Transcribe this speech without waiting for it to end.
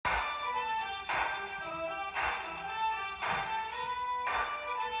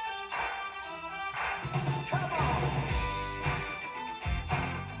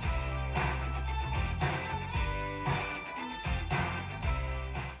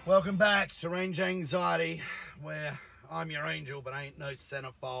Welcome back to Range Anxiety, where I'm your angel, but ain't no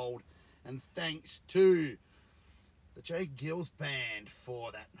centerfold. And thanks to the J. Gills Band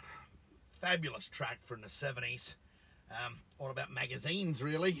for that fabulous track from the 70s. All about magazines,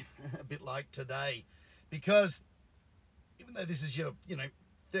 really, a bit like today. Because even though this is your,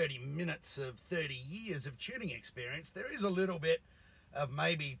 30 minutes of 30 years of tuning experience, there is a little bit of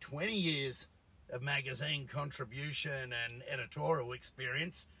maybe 20 years of magazine contribution and editorial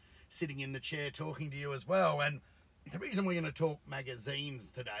experience sitting in the chair talking to you as well. And the reason we're going to talk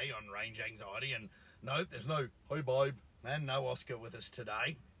magazines today on Range Anxiety, and no, there's no "Hey Babe" and no Oscar with us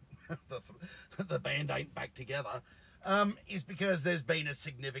today, the band ain't back together, is because there's been a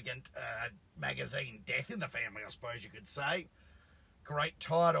significant magazine death in the family, I suppose you could say. Great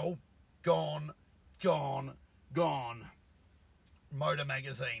title, gone. Motor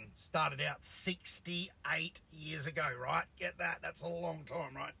magazine started out 68 years ago, right? Get that? That's a long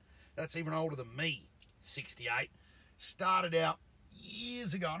time, right? That's even older than me, 68. Started out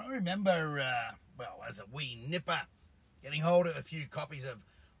years ago, and I remember, as a wee nipper, getting hold of a few copies of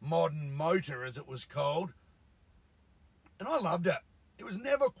Modern Motor, as it was called, and I loved it. It was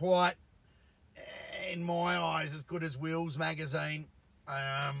never quite, in my eyes, as good as Wheels magazine.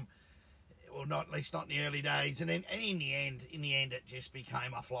 Well, not at least not in the early days, and in the end, it just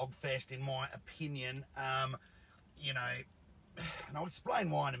became a flog fest, in my opinion. And I'll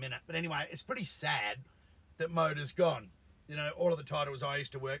explain why in a minute. But anyway, it's pretty sad that Motor's gone. All of the titles I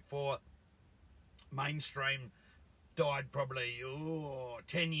used to work for, Mainstream, died probably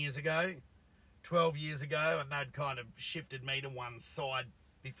 10 years ago, 12 years ago, and they'd kind of shifted me to one side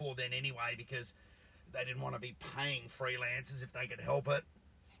before then anyway, because they didn't want to be paying freelancers if they could help it.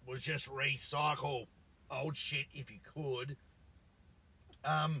 Was just recycle old shit if you could.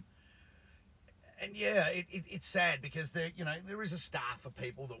 And yeah, it's sad because there is a staff of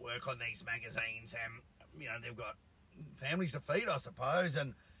people that work on these magazines, and they've got families to feed, I suppose,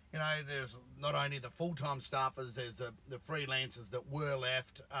 and there's not only the full-time staffers, there's the freelancers that were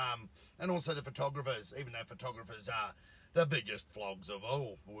left, and also the photographers, even though photographers are the biggest flogs of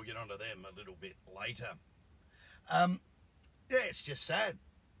all. We'll get onto them a little bit later. Yeah, it's just sad.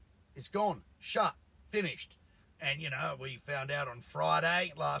 It's gone, shut, finished. And, we found out on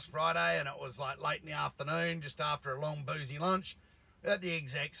last Friday, and it was like late in the afternoon, just after a long boozy lunch, that the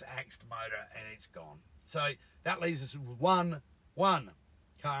execs axed Motor, and it's gone. So that leaves us with one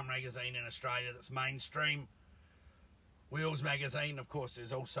car magazine in Australia that's mainstream. Wheels magazine, of course,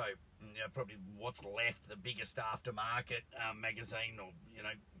 there's also, probably what's left, the biggest aftermarket magazine, or,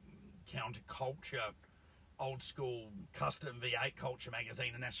 counterculture, old school custom V8 culture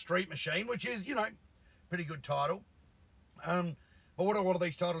magazine, and that's Street Machine, which is, pretty good title. But what do all of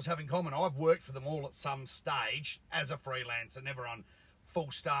these titles have in common? I've worked for them all at some stage as a freelancer, never on full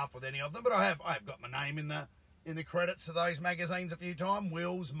staff with any of them, but I have got my name in the credits of those magazines a few times,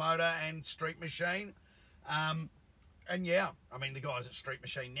 Wheels, Motor, and Street Machine. And yeah, I mean, the guys at Street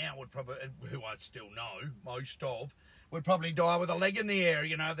Machine now would probably, who I still know most of, would probably die with a leg in the air.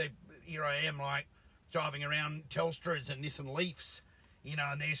 Here I am, like, driving around Telstras and Nissan Leafs,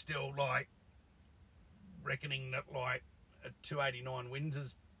 and they're still, like, reckoning that, like, a 289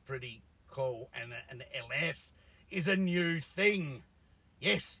 Windsor's pretty cool, and an LS is a new thing.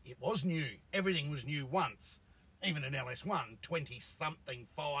 Yes, it was new. Everything was new once. Even an LS1, 20-something,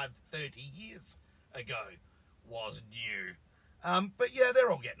 30 years ago, was new. But yeah, they're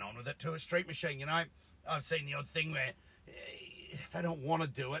all getting on with it to a Street Machine, I've seen the odd thing where they don't want to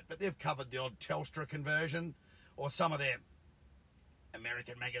do it, but they've covered the odd Telstra conversion, or some of their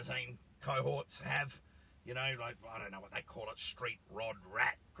American magazine cohorts have, like, I don't know what they call it, Street Rod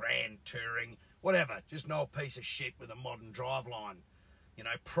Rat, Grand Touring, whatever, just an old piece of shit with a modern driveline,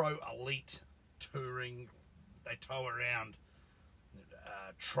 Pro Elite Touring, they tow around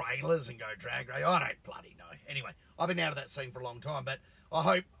trailers and go drag race. I don't bloody know. Anyway, I've been out of that scene for a long time, but I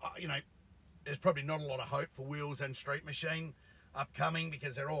hope, there's probably not a lot of hope for Wheels and Street Machine upcoming,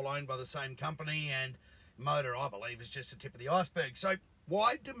 because they're all owned by the same company, and Motor, I believe, is just the tip of the iceberg. So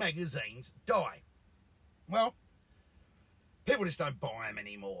why do magazines die? Well, people just don't buy them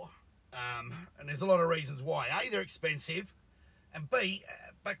anymore. And there's a lot of reasons why. A, they're expensive, and B,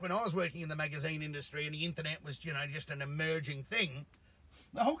 back when I was working in the magazine industry and the internet was, just an emerging thing,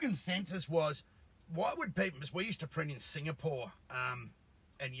 the whole consensus was, why would people, because we used to print in Singapore, and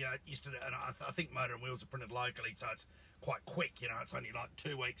I think Motor and Wheels are printed locally, so it's quite quick, it's only like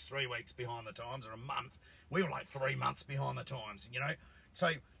 2 weeks, 3 weeks behind the times, or a month. We were like 3 months behind the times,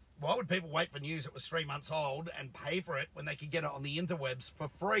 So why would people wait for news that was 3 months old and pay for it when they could get it on the interwebs for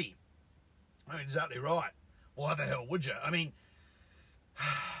free? I mean, exactly right. Why the hell would you? I mean,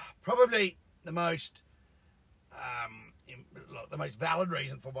 probably the most valid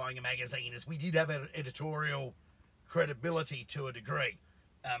reason for buying a magazine is we did have editorial credibility to a degree.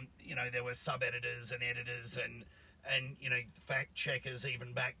 There were sub-editors and editors and fact checkers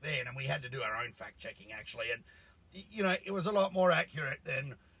even back then, and we had to do our own fact checking actually, and it was a lot more accurate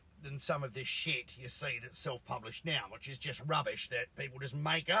than some of this shit you see that's self-published now, which is just rubbish that people just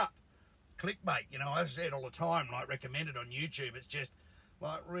make up. Clickbait, I say it all the time, like recommended on YouTube. It's just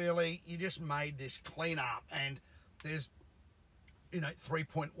like, really, you just made this clean up, and there's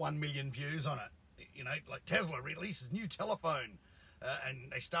 3.1 million views on it. Like Tesla releases new telephone,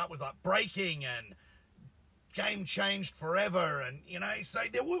 and they start with like breaking and game changed forever, and so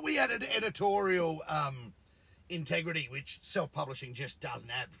we had an editorial integrity which self-publishing just doesn't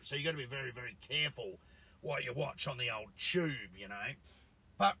have. So you got to be very, very careful what you watch on the old tube,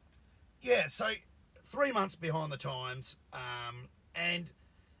 But yeah, so 3 months behind the times, and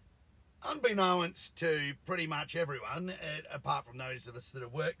unbeknownst to pretty much everyone, apart from those of us that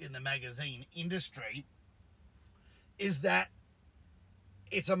have worked in the magazine industry, is that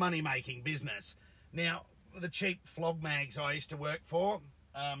it's a money-making business. Now, the cheap flog mags I used to work for,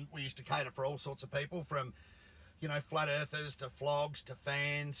 we used to cater for all sorts of people, from flat earthers to flogs to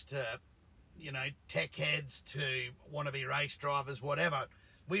fans to tech heads to wannabe race drivers, whatever.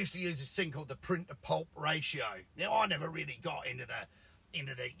 We used to use this thing called the print to pulp ratio. Now, I never really got into the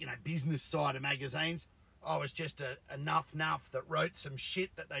business side of magazines. I was just a nuff that wrote some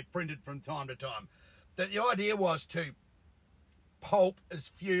shit that they printed from time to time. The idea was to pulp as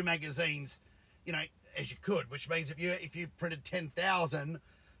few magazines as you could, which means if you printed 10,000,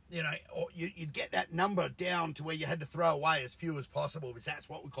 or you'd get that number down to where you had to throw away as few as possible, because that's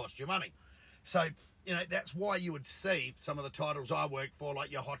what would cost you money. So, that's why you would see some of the titles I worked for,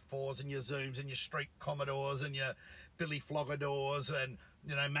 like your Hot Fours and your Zooms and your Street Commodores and your Billy Floggadors and,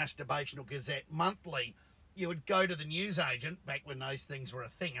 Masturbational Gazette Monthly. You would go to the newsagent, back when those things were a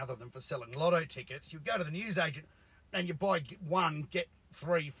thing other than for selling lotto tickets. You'd go to the newsagent and you buy one, get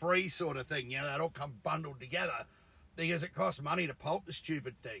 3 free sort of thing. They'd all come bundled together because it costs money to pulp the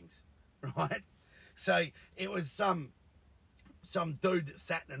stupid things, right? So it was some dude that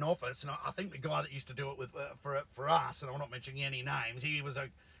sat in an office, and I think the guy that used to do it with for us, and I'm not mentioning any names, he was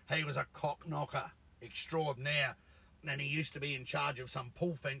a cock knocker extraordinaire, and he used to be in charge of some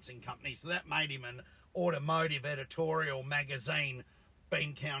pool fencing company, so that made him an automotive editorial magazine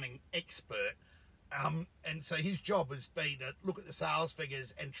bean counting expert. And so his job was to look at the sales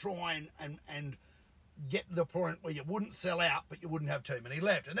figures and try and get to the point where you wouldn't sell out, but you wouldn't have too many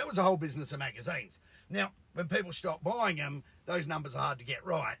left. And that was the whole business of magazines. Now, when people stop buying them, those numbers are hard to get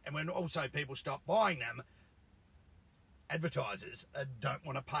right. And when also people stop buying them, advertisers don't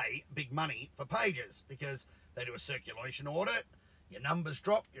want to pay big money for pages, because they do a circulation audit, your numbers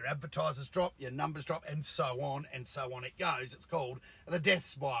drop, your advertisers drop, your numbers drop, and so on it goes. It's called the death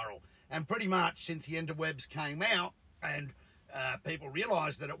spiral. And pretty much since the interwebs came out and people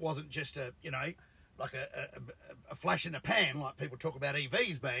realised that it wasn't just a flash in the pan like people talk about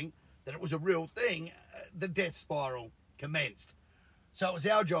EVs being, that it was a real thing, the death spiral commenced. So it was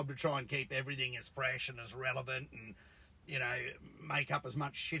our job to try and keep everything as fresh and as relevant and, make up as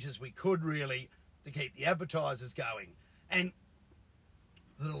much shit as we could, really, to keep the advertisers going. And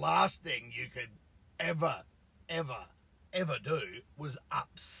the last thing you could ever do was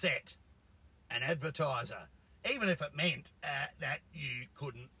upset an advertiser, even if it meant that you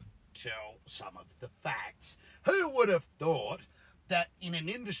couldn't tell some of the facts. Who would have thought that in an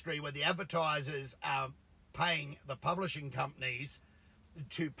industry where the advertisers are paying the publishing companies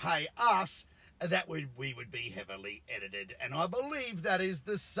to pay us, that we would be heavily edited? And I believe that is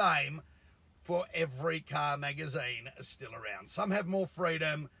the same for every car magazine still around. Some have more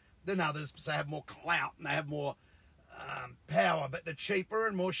freedom than others, because they have more clout and they have more power. But the cheaper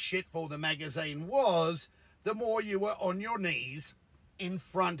and more shitful the magazine was, the more you were on your knees in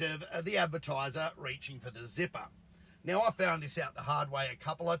front of the advertiser reaching for the zipper. Now, I found this out the hard way a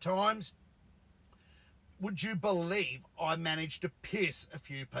couple of times. Would you believe I managed to piss a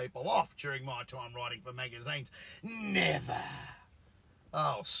few people off during my time writing for magazines? Never.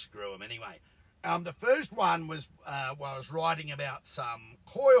 Oh, screw them anyway. The first one was while I was writing about some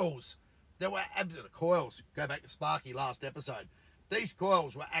coils. There were absolute coils. Go back to Sparky last episode. These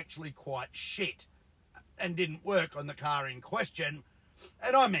coils were actually quite shit and didn't work on the car in question.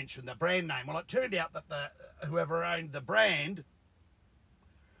 And I mentioned the brand name. Well, it turned out that whoever owned the brand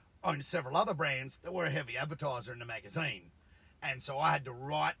owned several other brands that were a heavy advertiser in the magazine. And so I had to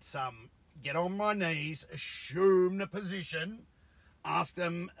write get on my knees, assume the position, ask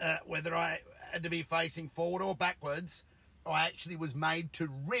them whether I had to be facing forward or backwards. I actually was made to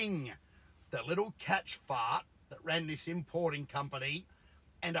ring the little catch fart that ran this importing company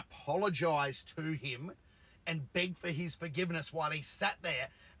and apologise to him and beg for his forgiveness while he sat there,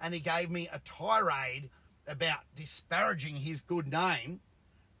 and he gave me a tirade about disparaging his good name.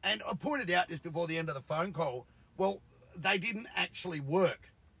 And I pointed out just before the end of the phone call, well, they didn't actually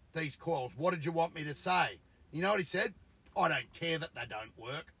work, these coils. What did you want me to say? You know what he said? I don't care that they don't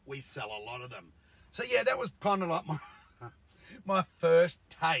work. We sell a lot of them. So yeah, that was kind of like my first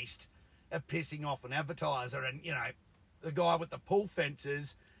taste of pissing off an advertiser. And, you know, the guy with the pull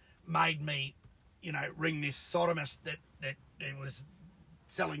fences made me, you know, ring this sodomist that was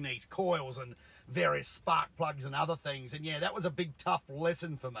selling these coils and various spark plugs and other things. And yeah, that was a big tough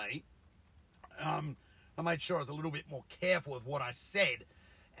lesson for me. I made sure I was a little bit more careful with what I said,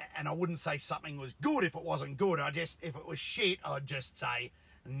 and I wouldn't say something was good if it wasn't good. If it was shit, I'd just say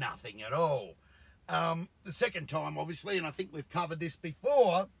nothing at all. The second time, obviously, and I think we've covered this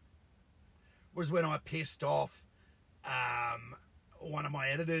before, was when I pissed off one of my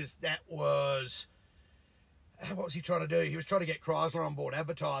editors. That was, what was he trying to do? He was trying to get Chrysler on board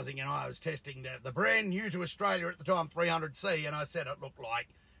advertising, and I was testing the brand new to Australia at the time 300C, and I said it looked like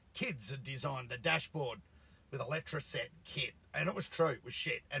kids had designed the dashboard with Electroset kit, and it was true. It was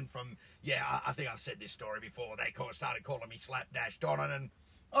shit. And I think I've said this story before. They started calling me Slapdash Donnan, and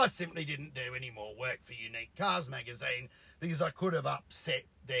I simply didn't do any more work for Unique Cars magazine because I could have upset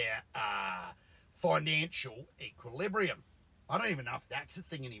their financial equilibrium. I don't even know if that's a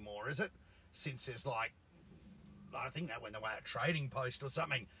thing anymore, is it? Since there's I think that went the way of Trading Post or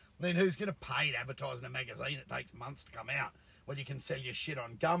something. I mean, who's going to pay to advertise in a magazine that takes months to come out when you can sell your shit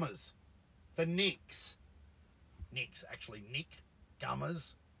on Gummers for nicks? Actually, Nick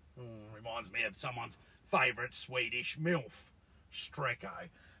Gummers. Reminds me of someone's favourite Swedish MILF, Strecco.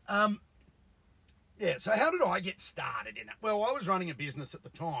 So how did I get started in it? Well, I was running a business at the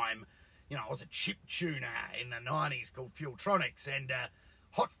time. You know, I was a chip tuner in the 90s called Fueltronics, and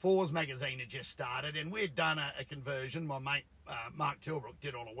Hot Fours magazine had just started, and we'd done a conversion. My mate, Mark Tilbrook,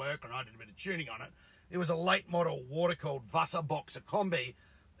 did all the work, and I did a bit of tuning on it. It was a late model water-cooled Wasserboxer combi,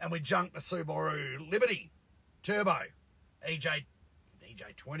 and we junked a Subaru Liberty Turbo,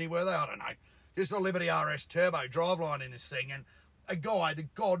 EJ20 were they? I don't know. Just a Liberty RS Turbo driveline in this thing, and a guy, the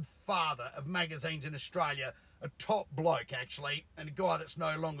godfather of magazines in Australia, a top bloke actually, and a guy that's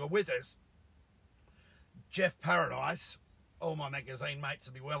no longer with us, Jeff Paradise. All my magazine mates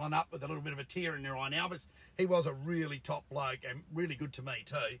will be welling up with a little bit of a tear in their eye now, but he was a really top bloke and really good to me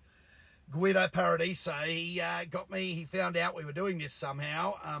too. Guido Paradiso, he got me, he found out we were doing this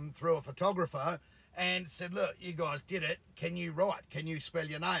somehow through a photographer, and said, look, you guys did it. Can you write? Can you spell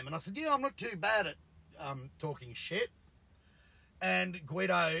your name? And I said, yeah, I'm not too bad at talking shit. And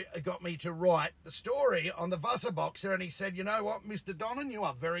Guido got me to write the story on the Wasserboxer, and he said, you know what, Mr. Donnan, you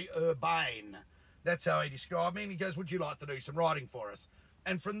are very urbane. That's how he described me. And he goes, would you like to do some writing for us?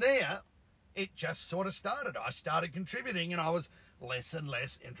 And from there, it just sort of started. I started contributing, and I was less and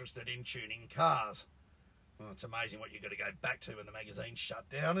less interested in tuning cars. Well, it's amazing what you've got to go back to when the magazine's shut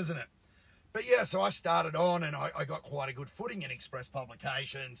down, isn't it? But yeah, so I started on, and I got quite a good footing in Express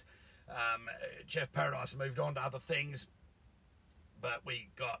Publications. Jeff Paradise moved on to other things, but we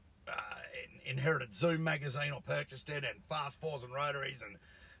got inherited Zoom magazine, or purchased it, and Fast Fours and Rotaries and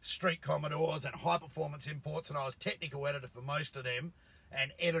Street Commodores and High Performance Imports, and I was technical editor for most of them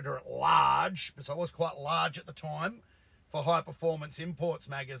and editor at large, because I was quite large at the time for High Performance Imports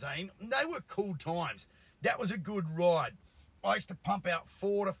magazine. And they were cool times. That was a good ride. I used to pump out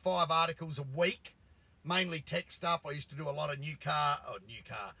 4 to 5 articles a week, mainly tech stuff. I used to do a lot of new car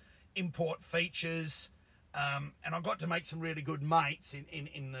import features, and I got to make some really good mates in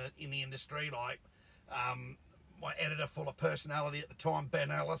the industry, like my editor full of personality at the time, Ben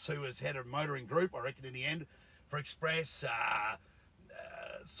Ellis, who was head of Motoring Group, I reckon, in the end, for Express.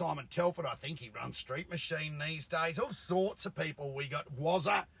 Simon Telford, I think he runs Street Machine these days. All sorts of people. We got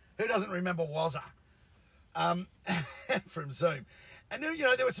Wazza. Who doesn't remember Wazza? From Zoom. And you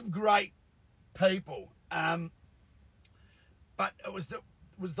know, there were some great people, but it was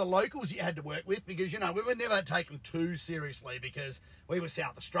the locals you had to work with, because, you know, we were never taken too seriously because we were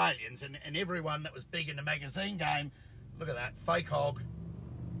South Australians, and everyone that was big in the magazine game, look at that, Fake Hog.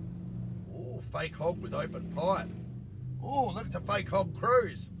 Oh, Fake Hog with open pipe. Oh, look, it's a Fake Hog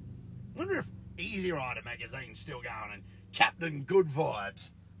cruise. I wonder if Easy Rider magazine's still going, and Captain Good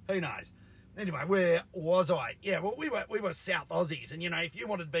Vibes. Who knows? Anyway, where was I? Yeah, well, we were South Aussies, and, you know, if you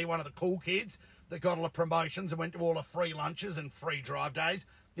wanted to be one of the cool kids that got all the promotions and went to all the free lunches and free drive days,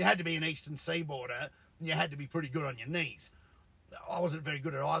 you had to be an Eastern Seaboarder, and you had to be pretty good on your knees. I wasn't very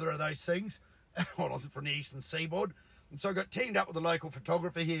good at either of those things. I wasn't from the Eastern Seaboard. And so I got teamed up with a local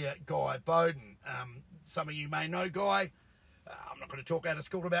photographer here, Guy Bowden. Some of you may know Guy. I'm not going to talk out of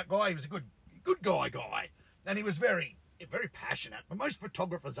school about Guy. He was a good guy. And he was very passionate. But most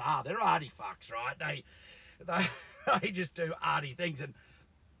photographers are. They're arty fucks, right? They just do arty things. And,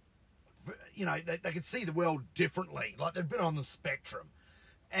 you know, they could see the world differently. Like, they've been on the spectrum.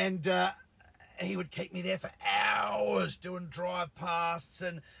 And he would keep me there for hours doing drive pasts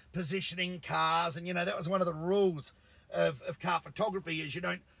and positioning cars. And, you know, that was one of the rules of car photography is you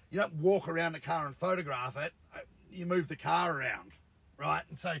don't walk around the car and photograph it. You move the car around, right?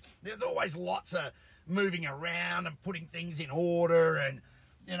 And so there's always lots of moving around and putting things in order and,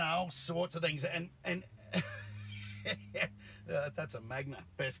 you know, all sorts of things. And that's a Magna.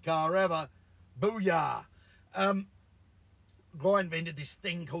 Best car ever. Booyah. Guy invented this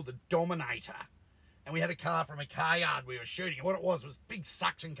thing called the Dominator. And we had a car from a car yard we were shooting. And what it was big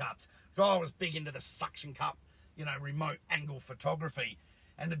suction cups. Guy was big into the suction cup, you know, remote angle photography.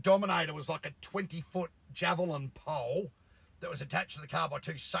 And the Dominator was like a 20-foot javelin pole that was attached to the car by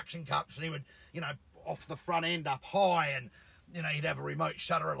two suction cups. And he would, you know, off the front end up high, and, you know, he'd have a remote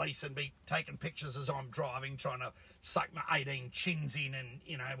shutter release and be taking pictures as I'm driving, trying to suck my 18 chins in and,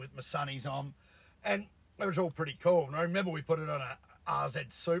 you know, with my sunnies on. And it was all pretty cool. And I remember we put it on a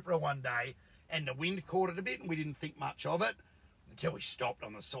RZ Supra one day, and the wind caught it a bit, and we didn't think much of it until we stopped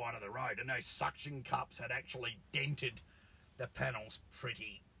on the side of the road, and those suction cups had actually dented the panels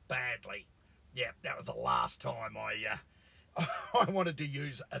pretty badly. Yeah, that was the last time I wanted to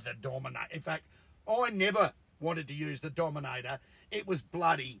use the Dominator. In fact, I never wanted to use the Dominator. It was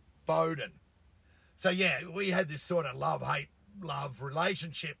bloody Bowden. So yeah, we had this sort of love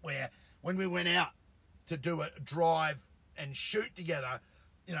relationship where when we went out to do a drive and shoot together,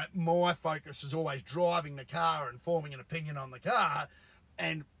 you know, my focus was always driving the car and forming an opinion on the car,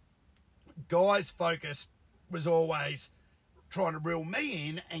 and Guy's focus was always trying to reel me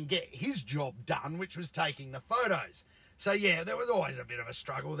in and get his job done, which was taking the photos. So yeah, there was always a bit of a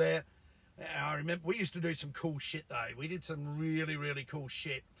struggle there. I remember we used to do some cool shit though. We did some really, really cool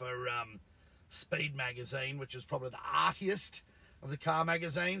shit for Speed magazine, which was probably the artiest of the car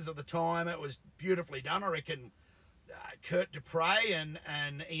magazines at the time. It was beautifully done. I reckon Kurt Dupre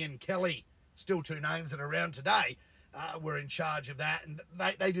and Ian Kelly, still two names that are around today, were in charge of that. And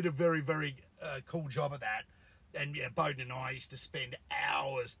they did a very, very cool job of that. And yeah, Bowden and I used to spend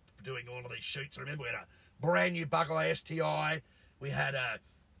hours doing all of these shoots. I remember we had a brand new Buckeye STI. We had a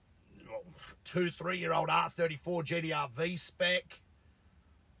 2-3-year-old R34 GTR V-Spec.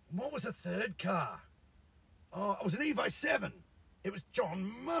 What was the third car? Oh, it was an Evo 7. It was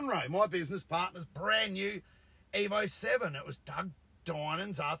John Munro, my business partner's brand new Evo 7. It was Doug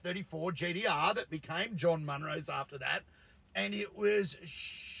Dynan's R34 GTR that became John Munro's after that. And it was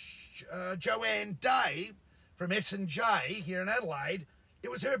Joanne Day from S&J here in Adelaide. It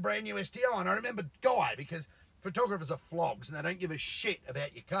was her brand new STI. And I remember Guy, because photographers are flogs and they don't give a shit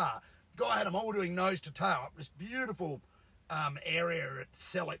about your car. Guy had them all doing nose to tail up this beautiful area at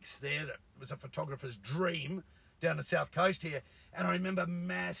Sellex there that was a photographer's dream down the south coast here. And I remember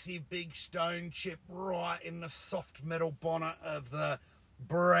massive big stone chip right in the soft metal bonnet of the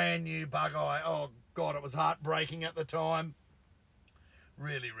brand new Buckeye. Oh God, it was heartbreaking at the time.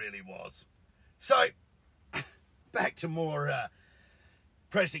 Really, really was. So back to more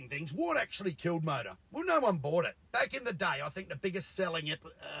pressing things. What actually killed Motor? Well, no one bought it. Back in the day, I think the biggest selling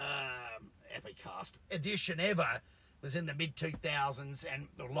Epicast edition ever was in the mid-2000s and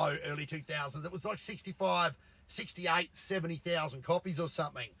early 2000s. It was like 65, 68, 70,000 copies or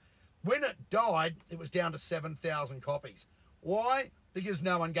something. When it died, it was down to 7,000 copies. Why? Because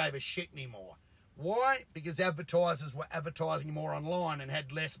no one gave a shit anymore. Why? Because advertisers were advertising more online and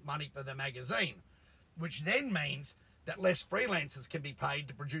had less money for the magazine, which then means that less freelancers can be paid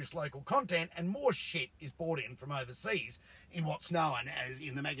to produce local content and more shit is brought in from overseas in what's known as,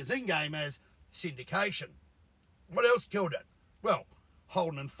 in the magazine game, as syndication. What else killed it? Well,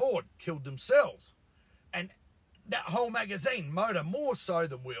 Holden and Ford killed themselves. And that whole magazine, Motor, more so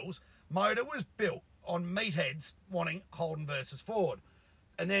than Wheels, Motor was built on meatheads wanting Holden versus Ford.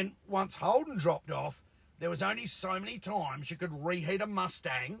 And then once Holden dropped off, there was only so many times you could reheat a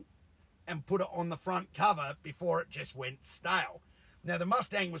Mustang and put it on the front cover before it just went stale. Now, the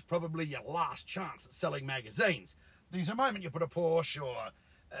Mustang was probably your last chance at selling magazines. There's a moment you put a Porsche or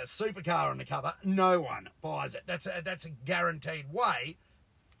a supercar on the cover, no one buys it. That's a guaranteed way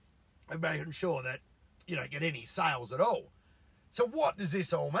and making sure that you don't get any sales at all. So what does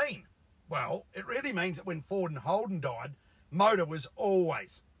this all mean? Well, it really means that when Ford and Holden died, motor was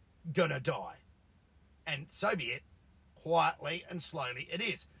always gonna die. And so be it, quietly and slowly it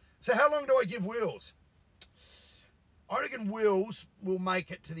is. So how long do I give Wheels? I reckon Wheels will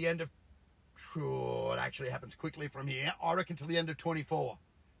make it to the end of, it actually happens quickly from here, I reckon till the end of 24,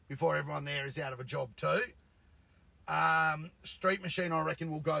 before everyone there is out of a job too. Street Machine, I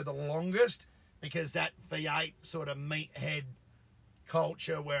reckon, will go the longest, because that V8 sort of meathead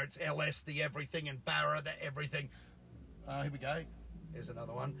culture where it's LS the everything and Barra the everything. Here we go. There's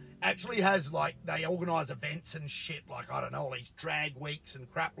another one. Actually has, like, they organise events and shit, like, I don't know, all these drag weeks and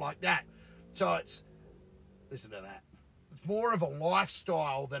crap like that. So it's, listen to that. It's more of a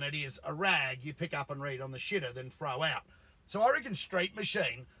lifestyle than it is a rag you pick up and read on the shitter then throw out. So I reckon Street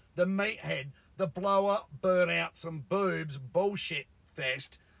Machine, the meathead, the blower, burnouts and boobs bullshit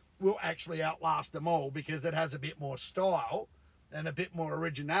fest will actually outlast them all, because it has a bit more style and a bit more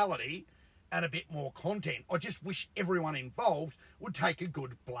originality and a bit more content. I just wish everyone involved would take a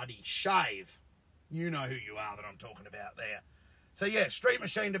good bloody shave. You know who you are that I'm talking about there. So yeah, Street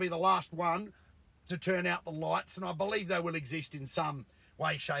Machine to be the last one to turn out the lights, and I believe they will exist in some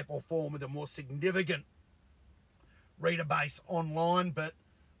way, shape or form with a more significant reader base online. But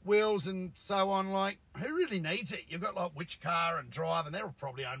Wheels and so on, like, who really needs it? You've got like Which Car and Drive, and they're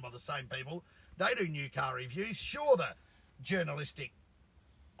probably owned by the same people. They do new car reviews. Sure, the journalistic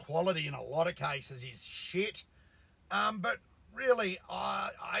quality in a lot of cases is shit, but really,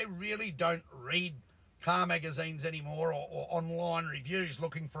 I really don't read car magazines anymore, or online reviews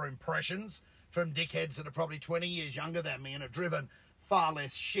looking for impressions from dickheads that are probably 20 years younger than me and are driven far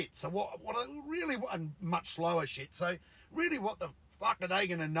less shit. So what I really, and much slower shit. So really, what the fuck are they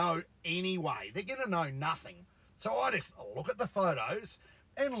going to know anyway? They're going to know nothing. So I just look at the photos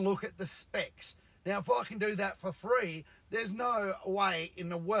and look at the specs. Now, if I can do that for free, there's no way in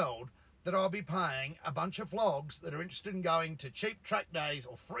the world that I'll be paying a bunch of vlogs that are interested in going to cheap track days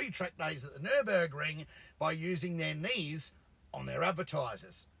or free track days at the Nürburgring by using their knees on their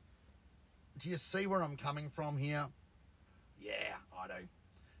advertisers. Do you see where I'm coming from here? Yeah, I do.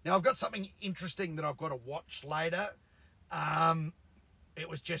 Now, I've got something interesting that I've got to watch later. It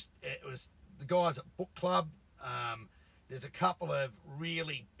was the guys at Book Club. There's a couple of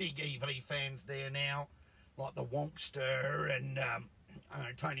really big EV fans there now, like the Wonkster and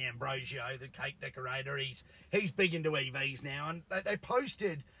Tony Ambrosio, the cake decorator. He's big into EVs now, and they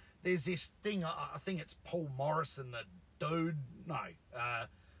posted. There's this thing. I think it's Paul Morrison, the dude. No,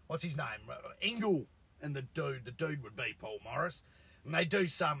 what's his name? Engel and the dude. The dude would be Paul Morris, and they do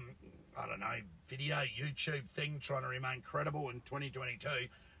some, I don't know, video YouTube thing trying to remain credible in 2022. And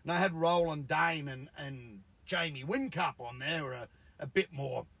they had Roland Dane and Jamie Whincup on there, who are a bit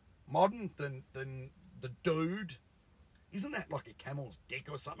more modern than the dude. Isn't that like a camel's dick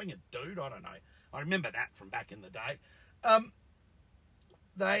or something? A dude? I don't know. I remember that from back in the day.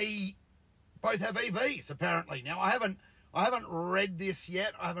 They both have EVs apparently. Now I haven't read this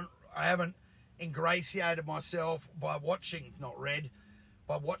yet. I haven't ingratiated myself by watching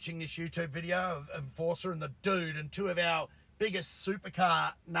by watching this YouTube video of Enforcer and the dude and two of our biggest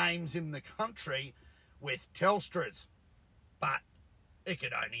supercar names in the country with Telstras. But it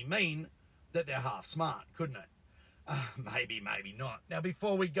could only mean that they're half smart, couldn't it? Maybe not. Now,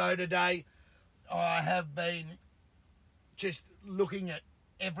 before we go today, I have been just looking at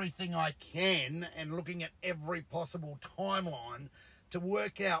everything I can and looking at every possible timeline to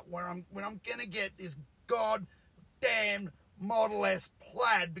work out when I'm going to get this goddamn Model S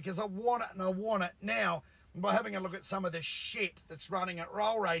Plaid, because I want it and I want it now. And by having a look at some of the shit that's running at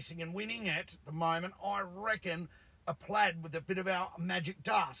roll racing and winning it at the moment, I reckon a Plaid with a bit of our magic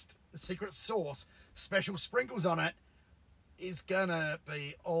dust, the secret sauce, special sprinkles on it, is gonna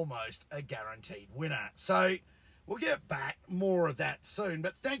be almost a guaranteed winner. So we'll get back more of that soon,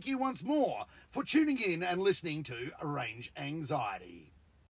 but thank you once more for tuning in and listening to Range Anxiety.